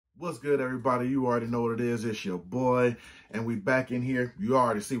What's good, everybody? You already know what it is. It's your boy, and we back in here. You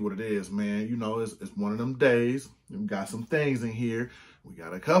already see what it is, man. You know, it's one of them days. We got some things in here. We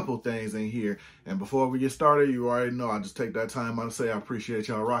got a couple things in here. And before we get started, you already know I just take that time out to say I appreciate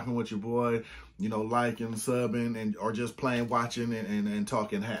y'all rocking with your boy, you know, liking, subbing, and or just playing, watching, and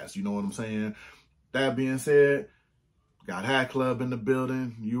talking hats. You know what I'm saying? That being said, got Hatclub in the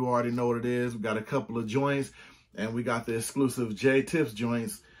building. You already know what it is. We got a couple of joints, and we got the exclusive Jaetips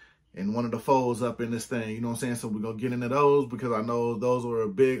joints and one of the folds up in this thing, you know what I'm saying? So we're going to get into those because I know those were a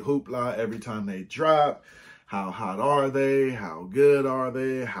big hoopla every time they drop. How hot are they? How good are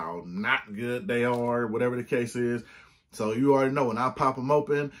they? How not good they are, whatever the case is. So you already know when I pop them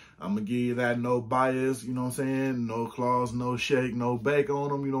open, I'm going to give you that no bias, you know what I'm saying? No claws, no shake, no bake on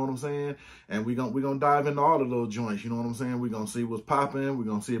them, you know what I'm saying? And we're gonna dive into all the little joints, you know what I'm saying? We're going to see what's popping. We're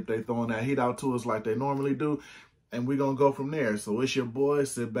going to see if they throwing that heat out to us like they normally do. And we're going to go from there. So it's your boy.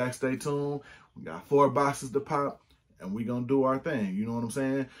 Sit back, stay tuned. We got 4 boxes to pop, and we're going to do our thing. You know what I'm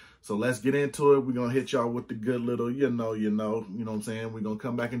saying? So let's get into it. We're going to hit y'all with the good little, you know what I'm saying? We're going to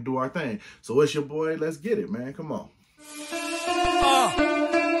come back and do our thing. So it's your boy. Let's get it, man. Come on.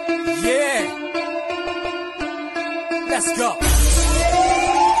 Yeah. Let's go.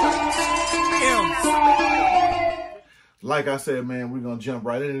 Like I said, man, we're going to jump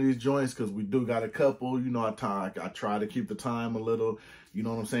right into these joints because we do got a couple. You know, I try to keep the time a little. You know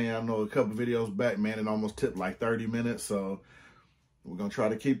what I'm saying? I know a couple videos back, man, it almost took like 30 minutes. So we're going to try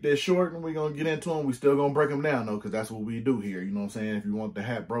to keep this short, and we're going to get into them. We still going to break them down, though, because that's what we do here. You know what I'm saying? If you want the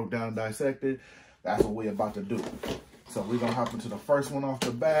hat broke down and dissected, that's what we're about to do. So we're going to hop into the first one off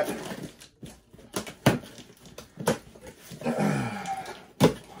the bat.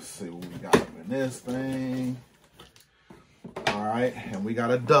 Let's see what we got up in this thing. All right, and we got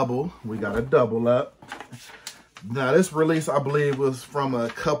a double. We got a double up. Now, this release, I believe, was from a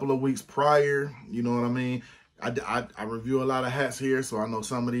couple of weeks prior. You know what I mean? I review a lot of hats here, so I know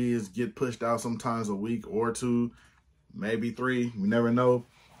some of these get pushed out sometimes a week or two, maybe 3. We never know.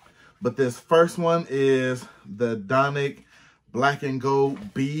 But this first one is the Donic Black and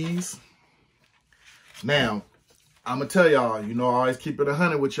Gold Bees. Now, I'm going to tell y'all, you know, I always keep it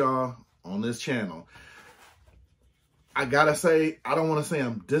 100 with y'all on this channel. I gotta say, I don't want to say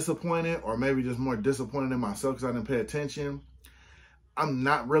I'm disappointed, or maybe just more disappointed in myself because I didn't pay attention. I'm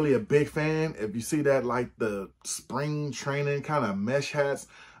not really a big fan. If you see that, like the spring training kind of mesh hats,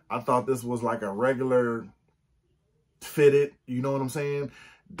 I thought this was like a regular fitted, you know what I'm saying?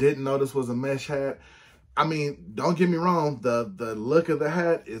 Didn't know this was a mesh hat. I mean, don't get me wrong, the look of the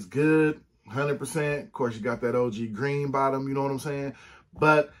hat is good, 100%. Of course, you got that OG green bottom, you know what I'm saying?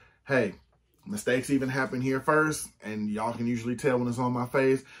 But, hey, mistakes even happen here first, and y'all can usually tell when it's on my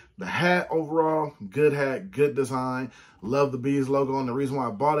face. The hat overall, good hat, good design. Love the Bees logo, and the reason why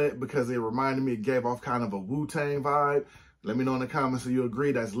I bought it, because it reminded me, it gave off kind of a Wu-Tang vibe. Let me know in the comments if you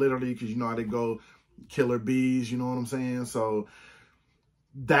agree. That's literally because, you know how they go killer bees, you know what I'm saying? So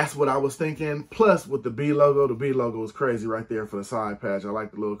that's what I was thinking. Plus, with the bee logo is crazy right there for the side patch. I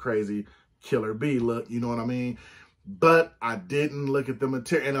like the little crazy killer bee look, you know what I mean? But I didn't look at the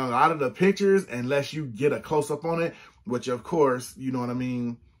material. And a lot of the pictures, unless you get a close-up on it, which, of course, you know what I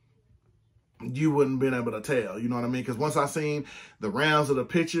mean, you wouldn't been able to tell, you know what I mean? Because once I seen the rounds of the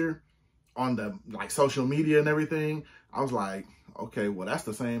picture on the, like, social media and everything, I was like, okay, well, that's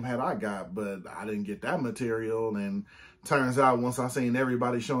the same hat I got, but I didn't get that material. And turns out once I seen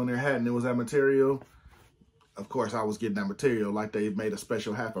everybody showing their hat and it was that material, of course, I was getting that material like they made a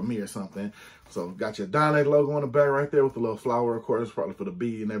special hat for me or something. So got your Donic logo on the back right there with the little flower, of course, probably for the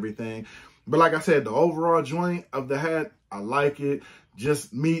bee and everything. But like I said, the overall joint of the hat, I like it.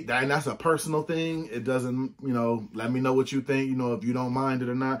 Just me, and that's a personal thing. It doesn't, you know, let me know what you think, you know, if you don't mind it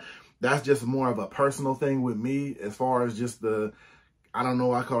or not. That's just more of a personal thing with me as far as just the, I don't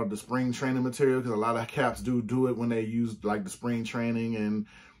know, I call it the spring training material, because a lot of caps do it when they use like the spring training, and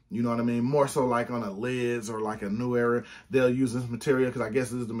you know what I mean? More so like on a lids or like a new era, they'll use this material because I guess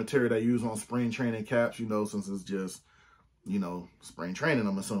this is the material they use on spring training caps, you know, since it's just, you know, spring training,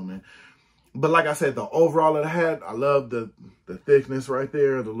 I'm assuming. But like I said, the overall of the hat, I love the thickness right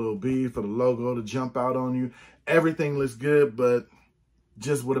there, the little bee for the logo to jump out on you. Everything looks good, but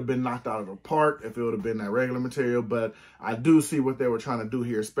just would have been knocked out of the park if it would have been that regular material. But I do see what they were trying to do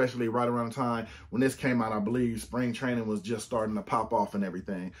here, especially right around the time when this came out. I believe spring training was just starting to pop off and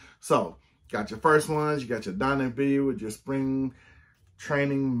everything. So got your first ones, you got your Donic Bee with your spring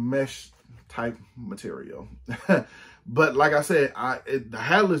training mesh type material. But like I said, the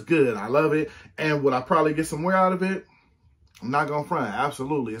hat looks good. I love it. And would I probably get some wear out of it? I'm not gonna front,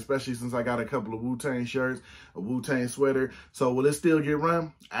 absolutely, especially since I got a couple of Wu-Tang shirts, a Wu-Tang sweater. So will it still get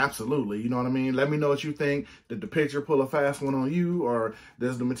run? Absolutely, you know what I mean? Let me know what you think. Did the picture pull a fast one on you, or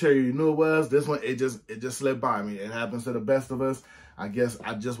this the material you knew it was? This one, it just slipped by me. It happens to the best of us. I guess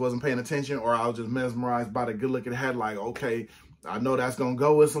I just wasn't paying attention, or I was just mesmerized by the good look it had, like, okay, I know that's gonna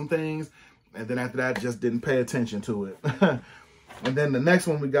go with some things. And then after that, just didn't pay attention to it. And then the next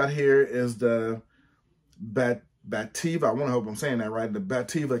one we got here is the Bativa, I want to hope I'm saying that right, the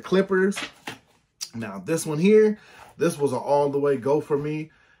Bativa Clippers. Now this one here, this was an all the way go for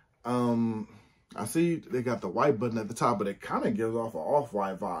me. I see they got the white button at the top, but it kind of gives off an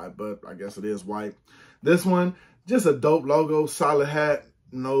off-white vibe, but I guess it is white. This one, just a dope logo, solid hat,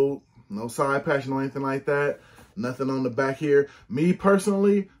 no side patch or anything like that. Nothing on the back here. Me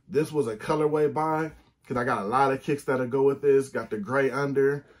personally, this was a colorway buy because I got a lot of kicks that'll go with this. Got the gray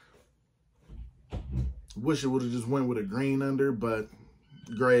under. Wish it would have just went with a green under, but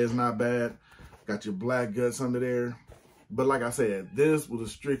gray is not bad. Got your black guts under there. But like I said, this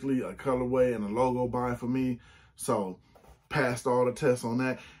was strictly a colorway and a logo buy for me. So passed all the tests on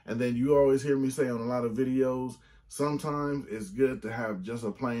that. And then you always hear me say on a lot of videos, sometimes it's good to have just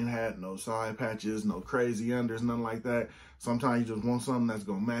a plain hat, no side patches, no crazy unders, nothing like that. Sometimes you just want something that's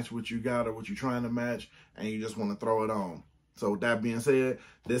going to match what you got or what you're trying to match, and you just want to throw it on. So with that being said,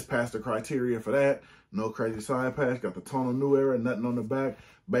 this passed the criteria for that. No crazy side patch, got the tonal new era, nothing on the back.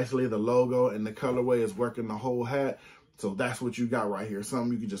 Basically, the logo and the colorway is working the whole hat. So that's what you got right here.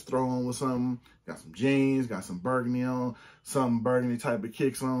 Something you can just throw on with something. Got some jeans, got some burgundy on, some burgundy type of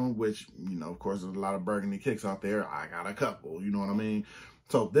kicks on, which, you know, of course, there's a lot of burgundy kicks out there. I got a couple, you know what I mean?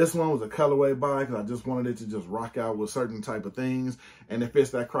 So this one was a colorway buy because I just wanted it to just rock out with certain type of things. And it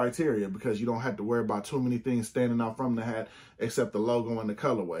fits that criteria because you don't have to worry about too many things standing out from the hat except the logo and the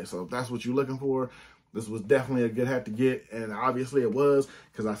colorway. So if that's what you're looking for, this was definitely a good hat to get, and obviously it was,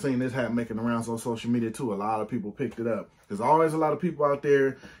 because I seen this hat making the rounds on social media too. A lot of people picked it up. There's always a lot of people out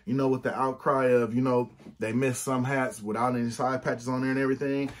there, you know, with the outcry of, you know, they miss some hats without any side patches on there and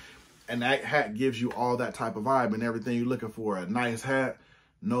everything. And that hat gives you all that type of vibe and everything you're looking for. A nice hat,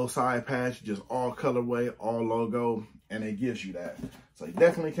 no side patch, just all colorway, all logo, and it gives you that. So you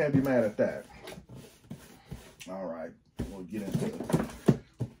definitely can't be mad at that. All right, we'll get into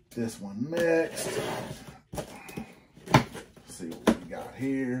this one next. Let's see what we got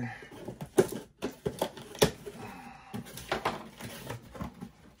here.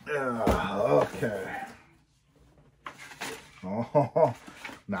 Okay. Oh,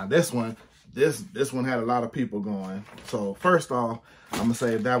 now this one had a lot of people going. So first off, I'm gonna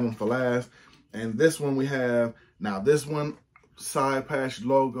save that one for last. And this one we have, now this one, side patch,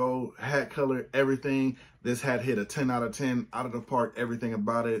 logo, hat color, everything. This hat hit a 10 out of 10, out of the park, everything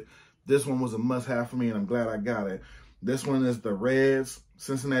about it. This one was a must-have for me, and I'm glad I got it. This one is the Reds,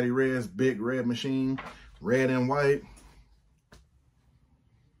 Cincinnati Reds, big red machine, red and white.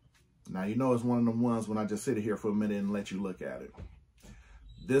 Now, you know it's one of them ones when I just sit here for a minute and let you look at it.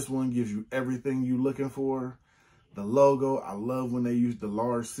 This one gives you everything you're looking for. The logo, I love when they use the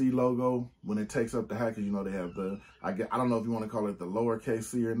large C logo when it takes up the hat, because you know they have the, I don't know if you want to call it the lowercase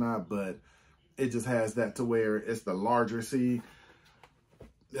c or not, but it just has that to where it's the larger C.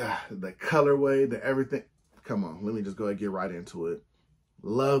 The colorway, the everything. Come on, let me just go ahead and get right into it.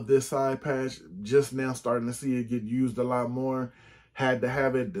 Love this side patch. Just now starting to see it get used a lot more. Had to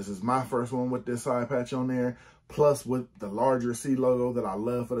have it. This is my first one with this side patch on there. Plus with the larger C logo that I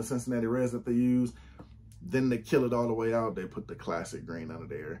love for the Cincinnati Reds that they use. Then they kill it all the way out. They put the classic green under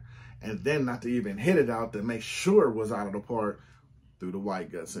there. And then not to even hit it out to make sure it was out of the park, threw the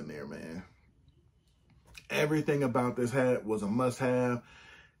white guts in there, man. Everything about this hat was a must-have.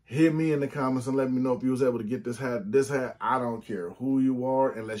 Hit me in the comments and let me know if you was able to get this hat. This hat, I don't care who you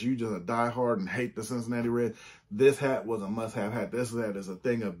are, unless you just a diehard and hate the Cincinnati Reds. This hat was a must-have hat. This hat is a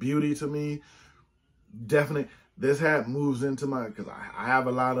thing of beauty to me. Definitely, this hat moves into my, because I have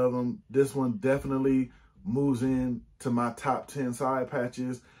a lot of them. This one definitely moves in to my top 10 side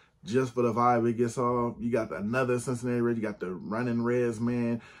patches just for the vibe it gets off. You got another Cincinnati Red. You got the Running Reds,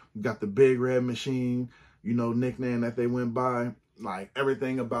 man. You got the Big Red Machine, you know, nickname that they went by. Like,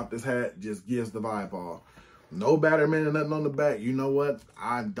 everything about this hat just gives the vibe off. No Batterman and nothing on the back. You know what?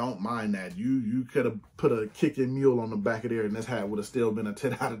 I don't mind that. You could have put a kicking mule on the back of there and this hat would have still been a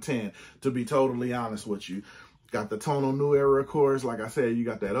 10 out of 10, to be totally honest with you. Got the tonal new era, of course. Like I said, you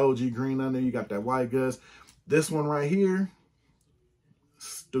got that OG green under, you got that white guts. This one right here,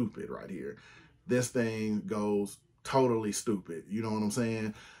 stupid right here. This thing goes totally stupid. You know what I'm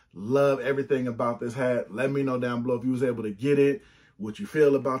saying? Love everything about this hat. Let me know down below if you was able to get it. What you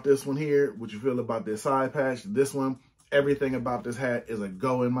feel about this one here. What you feel about this side patch. This one, Everything about this hat is a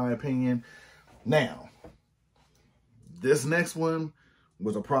go, in my opinion. Now, this next one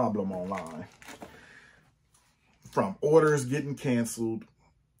was a problem online. From orders getting canceled,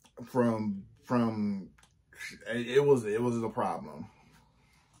 it was a problem.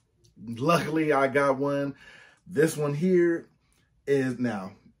 Luckily, I got one. This one here is,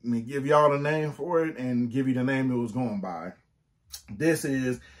 now, let me give y'all the name for it and give you the name it was going by. This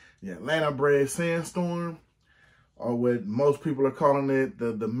is the Atlanta Braves Sandstorm, or what most people are calling it,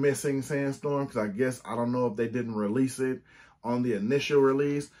 the missing Sandstorm, because I don't know if they didn't release it on the initial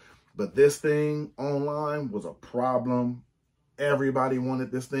release, but this thing online was a problem. Everybody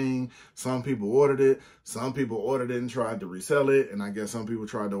wanted this thing. Some people ordered it. Some people ordered it and tried to resell it. And I guess some people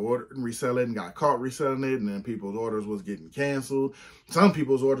tried to order and resell it and got caught reselling it. And then people's orders was getting canceled. Some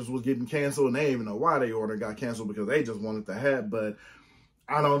people's orders was getting canceled and they didn't even know why they order got canceled, because they just wanted the hat. But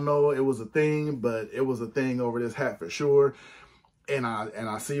I don't know. It was a thing, but it was a thing over this hat for sure. And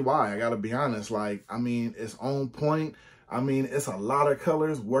I see why. I got to be honest. Like, I mean, it's on point. I mean, it's a lot of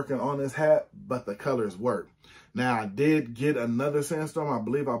colors working on this hat, but the colors work. Now, I did get another Sandstorm. I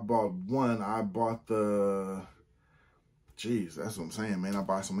believe I bought one. I bought the... Jeez, that's what I'm saying, man. I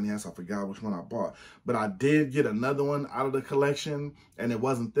bought so many hats, I forgot which one I bought. But I did get another one out of the collection, and it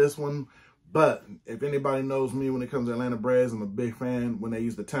wasn't this one. But if anybody knows me when it comes to Atlanta Braves, I'm a big fan when they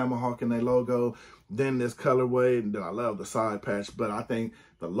use the tomahawk in their logo. Then this colorway, and then I love the side patch. But I think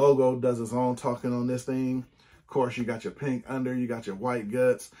the logo does its own talking on this thing. Of course, you got your pink under, you got your white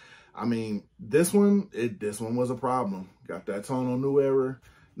guts. I mean, this one was a problem. Got that tone on New Era.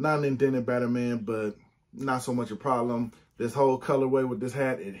 Not an indented Batman, but not so much a problem. This whole colorway with this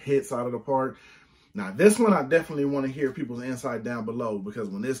hat, it hits out of the park. Now, this one, I definitely want to hear people's insight down below, because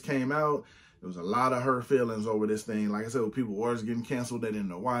when this came out, there was a lot of hurt feelings over this thing. Like I said, with people orders getting canceled, they didn't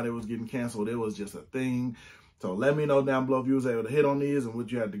know why they was getting canceled. It was just a thing. So let me know down below if you was able to hit on these and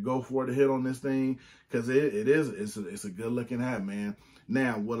what you had to go for to hit on this thing, because it's a good looking hat, man.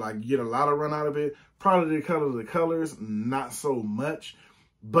 Now, will I get a lot of run out of it? Probably because of the colors, not so much,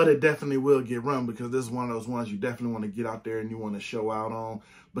 but it definitely will get run, because this is one of those ones you definitely want to get out there and you want to show out on,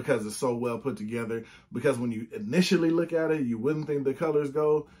 because it's so well put together. Because when you initially look at it, you wouldn't think the colors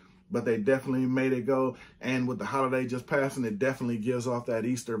go, but they definitely made it go. And with the holiday just passing, it definitely gives off that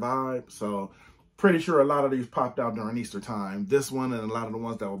Easter vibe. So pretty sure a lot of these popped out during Easter time. This one and a lot of the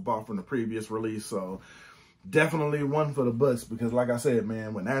ones that were bought from the previous release. So definitely one for the books, because like I said,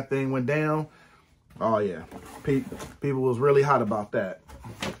 man, when that thing went down, oh yeah, people was really hot about that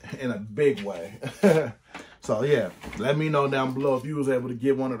in a big way. So yeah, let me know down below if you was able to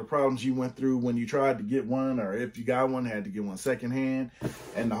get one of the problems you went through when you tried to get one, or if you got one, had to get one secondhand,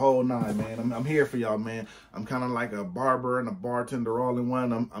 and the whole nine, man. I'm here for y'all, man. I'm kind of like a barber and a bartender all in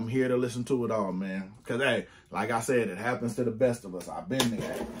one. I'm here to listen to it all, man. Because, hey, like I said, it happens to the best of us. I've been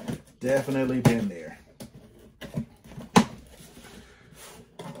there. Definitely been there. All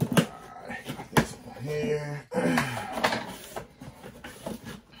right, got this one here.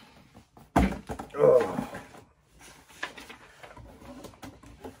 Oh.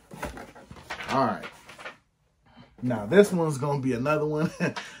 All right. Now, this one's going to be another one.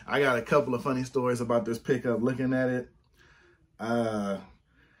 I got a couple of funny stories about this pickup looking at it.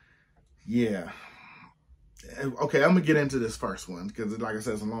 Yeah. Okay, I'm going to get into this first one because, like I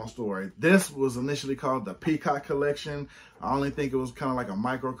said, it's a long story. This was initially called the Peacock collection. I only think it was kind of like a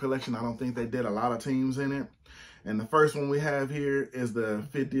micro collection. I don't think they did a lot of teams in it. And the first one we have here is the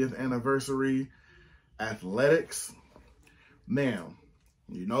 50th anniversary Athletics. Now,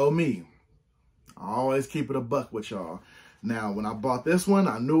 you know me. I always keep it a buck with y'all. Now, when I bought this one,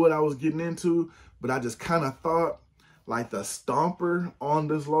 I knew what I was getting into, but I just kind of thought like the stomper on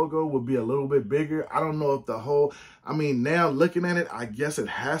this logo would be a little bit bigger. I don't know if the whole, I mean, now looking at it, I guess it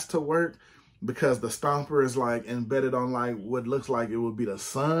has to work because the stomper is like embedded on like what looks like it would be the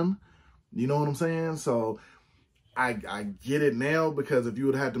sun. You know what I'm saying? So I get it now, because if you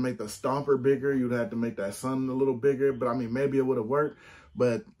would have to make the stomper bigger, you'd have to make that sun a little bigger. But I mean, maybe it would have worked.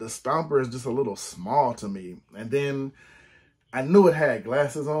 But the stomper is just a little small to me. And then I knew it had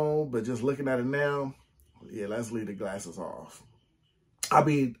glasses on, but just looking at it now, yeah, let's leave the glasses off. I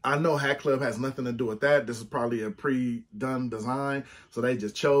mean, I know Hatclub has nothing to do with that. This is probably a pre-done design, so they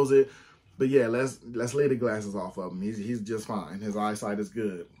just chose it. But yeah, let's leave the glasses off of him. He's just fine. His eyesight is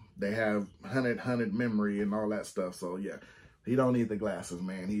good. They have 100 memory and all that stuff. So yeah, he don't need the glasses,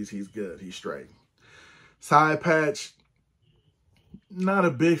 man. He's good. He's straight. Side patch. Not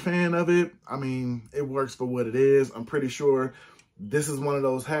a big fan of it. I mean, it works for what it is. I'm pretty sure this is one of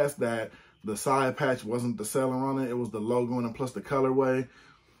those hats that the side patch wasn't the seller on it. It was the logo and plus the colorway.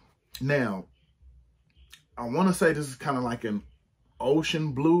 Now, I want to say this is kind of like an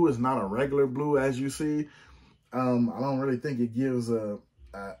ocean blue. It's not a regular blue as you see. I don't really think it gives a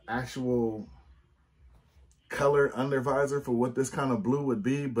actual color under visor for what this kind of blue would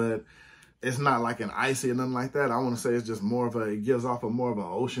be, but it's not like an icy or nothing like that. I want to say it's just more of a, it gives off a more of an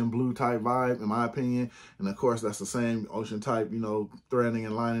ocean blue type vibe, in my opinion. And of course, that's the same ocean type, you know, threading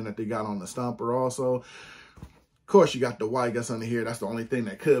and lining that they got on the stomper also. Of course, you got the white guts under here. That's the only thing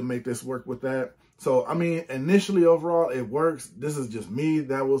that could make this work with that. So, I mean, initially, overall, it works. This is just me.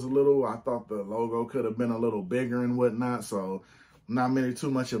 That was a little, I thought the logo could have been a little bigger and whatnot. So, not really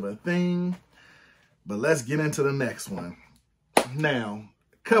too much of a thing. But let's get into the next one. Now,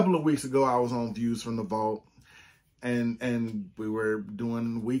 a couple of weeks ago, I was on Views from the Vault, and we were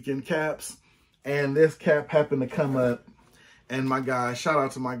doing weekend caps, and this cap happened to come up, and my guy, shout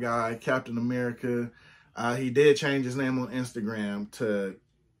out to my guy, Captain America, he did change his name on Instagram to,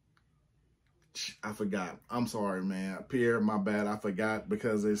 I forgot. I'm sorry, man. Pierre, my bad. I forgot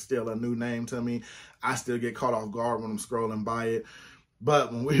because it's still a new name to me. I still get caught off guard when I'm scrolling by it.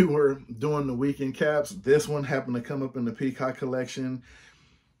 But when we were doing the weekend caps, this one happened to come up in the Peacock collection.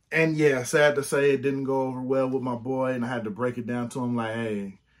 And yeah, sad to say, it didn't go over well with my boy, and I had to break it down to him like,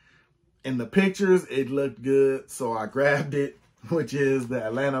 hey, in the pictures, it looked good. So I grabbed it, which is the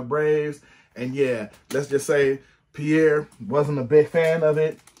Atlanta Braves. And yeah, let's just say Pierre wasn't a big fan of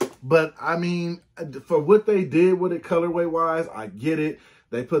it. But I mean, for what they did with it colorway wise, I get it.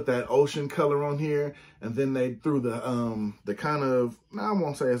 They put that ocean color on here, and then they threw the kind of, I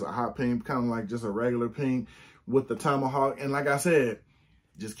won't say it's a hot pink, kind of like just a regular pink with the tomahawk. And like I said,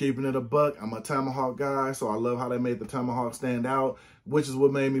 just keeping it a buck, I'm a tomahawk guy, so I love how they made the tomahawk stand out, which is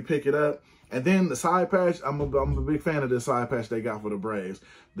what made me pick it up. And then the side patch, I'm a big fan of this side patch they got for the Braves.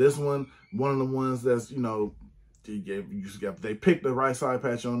 This one of the ones that's, you know, they picked the right side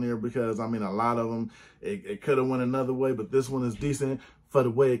patch on there, because I mean, a lot of them, it could have went another way, but this one is decent for the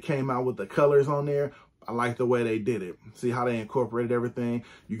way it came out with the colors on there. I like the way they did it. See how they incorporated everything.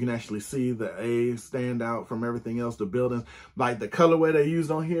 You can actually see the A stand out from everything else, the buildings. Like the colorway they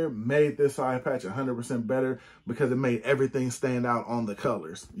used on here made this side patch 100% better, because it made everything stand out on the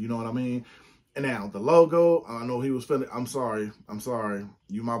colors. You know what I mean? And now the logo, I know he was feeling, I'm sorry,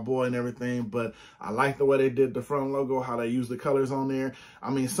 you my boy and everything, but I like the way they did the front logo, how they use the colors on there.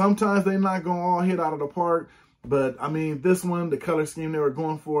 I mean, sometimes they're not going to all hit out of the park, but I mean, this one, the color scheme they were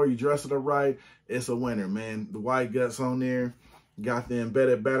going for, you dress it up right, it's a winner, man. The white guts on there, got the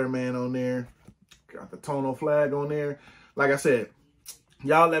embedded Batterman on there, got the tonal flag on there. Like I said,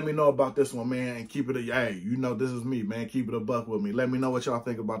 y'all let me know about this one, man, and keep it a, hey, you know this is me, man. Keep it a buck with me. Let me know what y'all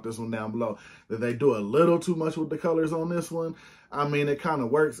think about this one down below. Did they do a little too much with the colors on this one? I mean, it kind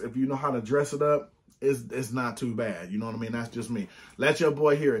of works. If you know how to dress it up, it's not too bad. You know what I mean? That's just me. Let your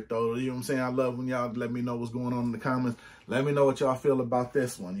boy hear it, though. You know what I'm saying? I love when y'all let me know what's going on in the comments. Let me know what y'all feel about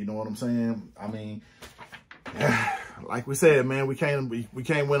this one. You know what I'm saying? I mean, like we said, man, we can't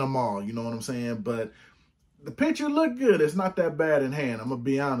win them all. You know what I'm saying? But the picture looked good. It's not that bad in hand. I'm going to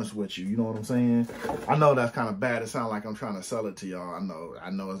be honest with you. You know what I'm saying? I know that's kind of bad. It sounds like I'm trying to sell it to y'all. I know.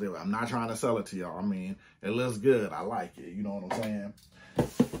 I'm not trying to sell it to y'all. I mean, it looks good. I like it. You know what I'm saying?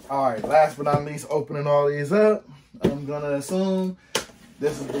 All right. Last but not least, opening all these up, I'm going to assume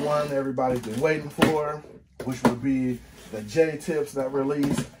this is the one everybody's been waiting for, which would be the Jaetips that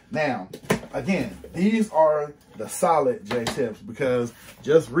released. Now, again, these are the solid Jaetips, because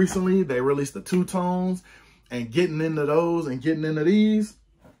just recently they released the two-tones. And getting into those and getting into these,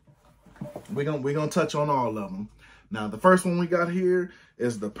 we're gonna touch on all of them. Now, the first one we got here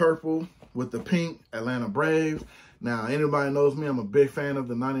is the purple with the pink Atlanta Braves. Now, anybody knows me, I'm a big fan of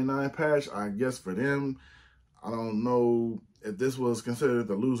the 99 patch. I guess for them, I don't know if this was considered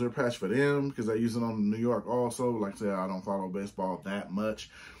the loser patch for them, because they use it on New York also. Like I said, I don't follow baseball that much.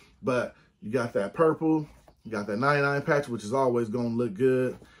 But you got that purple, you got that 99 patch, which is always gonna look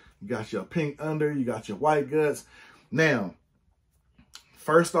good. You got your pink under, you got your white guts. Now,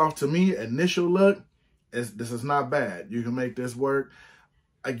 first off, to me, initial look, this is not bad. You can make this work.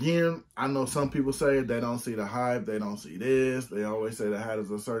 Again, I know some people say they don't see the hype, they don't see this. They always say the hat is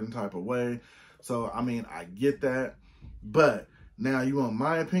a certain type of way. So, I mean, I get that. But now, you want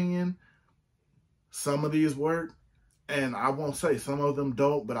my opinion, some of these work. And I won't say some of them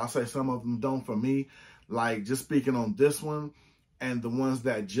don't, but I'll say some of them don't for me. Like, just speaking on this one, and the ones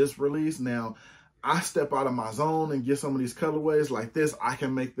that just released. Now, I step out of my zone and get some of these colorways like this. I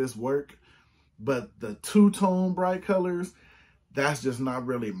can make this work. But the two-tone bright colors, that's just not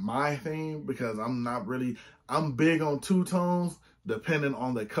really my thing, because I'm big on two-tones depending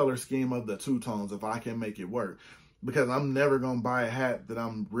on the color scheme of the two-tones, if I can make it work. because I'm never going to buy a hat that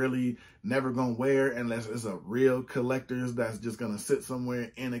I'm really never going to wear unless it's a real collector's that's just going to sit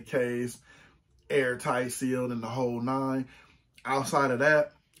somewhere in a case, airtight, sealed, and the whole nine. Outside of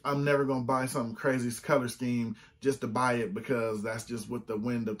that, I'm never going to buy some crazy color scheme just to buy it because that's just what the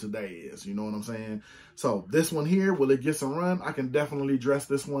wind of today is. You know what I'm saying? So this one here, will it get some run? I can definitely dress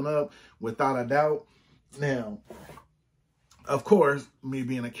this one up without a doubt. Now, of course, me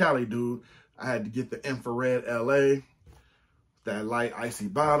being a Cali dude, I had to get the infrared LA, that light icy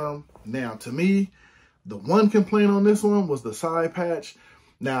bottom. Now, to me, the one complaint on this one was the side patch.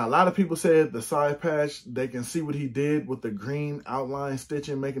 Now, a lot of people said the side patch, they can see what he did with the green outline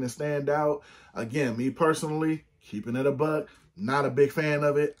stitching, making it stand out. Again, me personally, keeping it a buck, not a big fan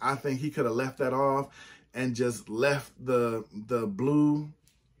of it. I think he could have left that off and just left the blue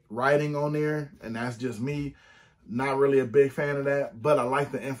writing on there, and that's just me. Not really a big fan of that, but I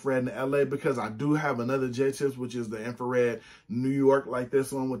like the infrared in the LA because I do have another Jaetips, which is the infrared New York, like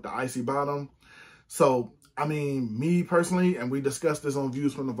this one with the icy bottom. So, I mean, me personally, and we discussed this on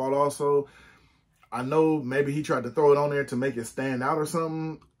Views from the Vault also, I know maybe he tried to throw it on there to make it stand out or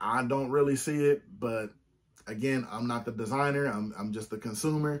something. I don't really see it, but again, I'm not the designer. I'm just the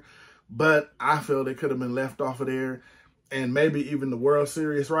consumer. But I feel it could have been left off of there. And maybe even the World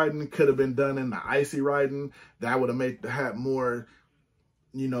Series writing could have been done in the icy writing. That would have made the hat more,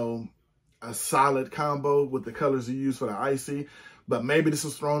 you know, a solid combo with the colors you use for the icy. But maybe this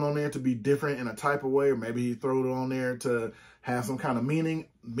was thrown on there to be different in a type of way, or maybe he threw it on there to have some kind of meaning.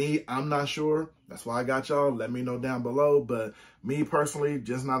 Me, I'm not sure. That's why I got y'all. Let me know down below. But me personally,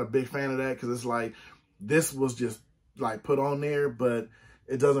 just not a big fan of that, because it's like this was just like put on there, but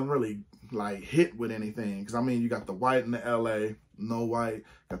it doesn't really like hit with anything. Because I mean, you got the white in the LA, no white.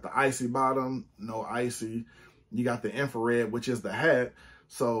 Got the icy bottom, no icy. You got the infrared, which is the hat.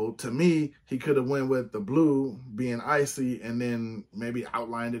 So to me, he could have went with the blue being icy and then maybe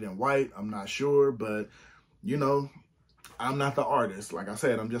outlined it in white. I'm not sure, but you know, I'm not the artist. Like I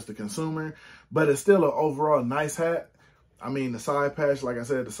said, I'm just a consumer, but it's still an overall nice hat. I mean, the side patch, like I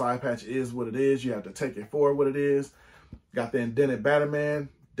said, the side patch is what it is. You have to take it for what it is. Got the indented Batterman.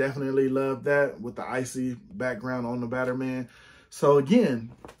 Definitely love that with the icy background on the Batterman. So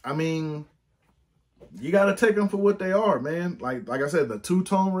again, I mean, you got to take them for what they are, man. Like I said, the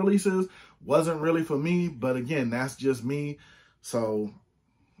two-tone releases wasn't really for me. But again, that's just me. So,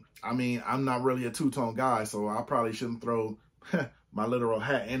 I mean, I'm not really a two-tone guy. So I probably shouldn't throw my literal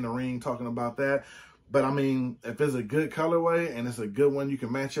hat in the ring talking about that. But I mean, if it's a good colorway and it's a good one you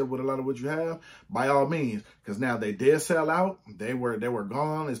can match up with a lot of what you have, by all means. Because now they did sell out. They were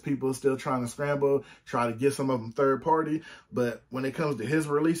gone as people still trying to scramble, try to get some of them third party. But when it comes to his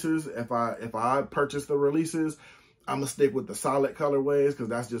releases, if I purchase the releases, I'm going to stick with the solid colorways because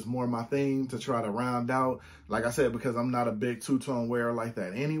that's just more my thing to try to round out. Like I said, because I'm not a big two-tone wearer like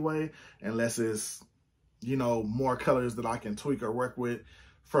that anyway, unless it's, you know, more colors that I can tweak or work with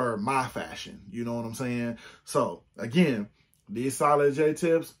for my fashion, you know what I'm saying? So again, these solid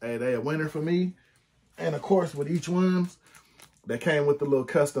Jaetips, hey, they a winner for me. And of course, with each one, they came with the little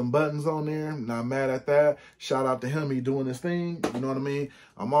custom buttons on there. Not mad at that. Shout out to him, he doing his thing. You know what I mean?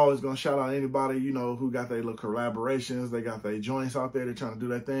 I'm always gonna shout out anybody, you know, who got their little collaborations. They got their joints out there. They're trying to do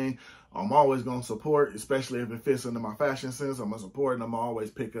their thing. I'm always gonna support, especially if it fits into my fashion sense. I'm gonna support and I'm gonna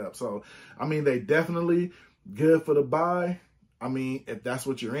always pick up. So I mean, they definitely good for the buy. I mean, if that's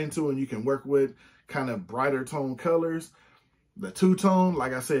what you're into and you can work with kind of brighter tone colors, the two-tone,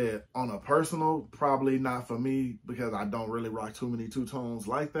 like I said, on a personal, probably not for me because I don't really rock too many two-tones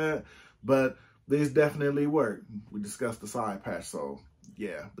like that. But these definitely work. We discussed the side patch, so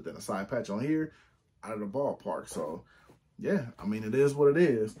yeah. But then the side patch on here, out of the ballpark. So yeah, I mean, it is what it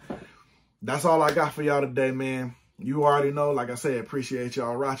is. That's all I got for y'all today, man. You already know, like I said, appreciate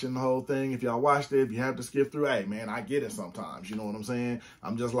y'all watching the whole thing. If y'all watched it, if you have to skip through, hey, man, I get it sometimes. You know what I'm saying?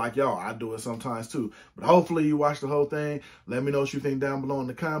 I'm just like y'all. I do it sometimes, too. But hopefully you watch the whole thing. Let me know what you think down below in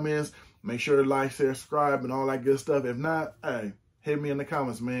the comments. Make sure to like, share, subscribe, and all that good stuff. If not, hey, hit me in the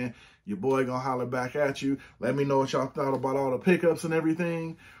comments, man. Your boy gonna holler back at you. Let me know what y'all thought about all the pickups and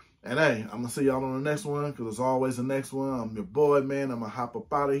everything. And, hey, I'm going to see y'all on the next one because there's always the next one. I'm your boy, man. I'm going to hop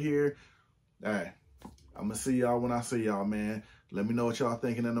up out of here. Hey. I'm going to see y'all when I see y'all, man. Let me know what y'all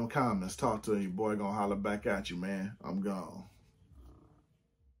thinking in them comments. Talk to you. Boy, gonna holler back at you, man. I'm gone.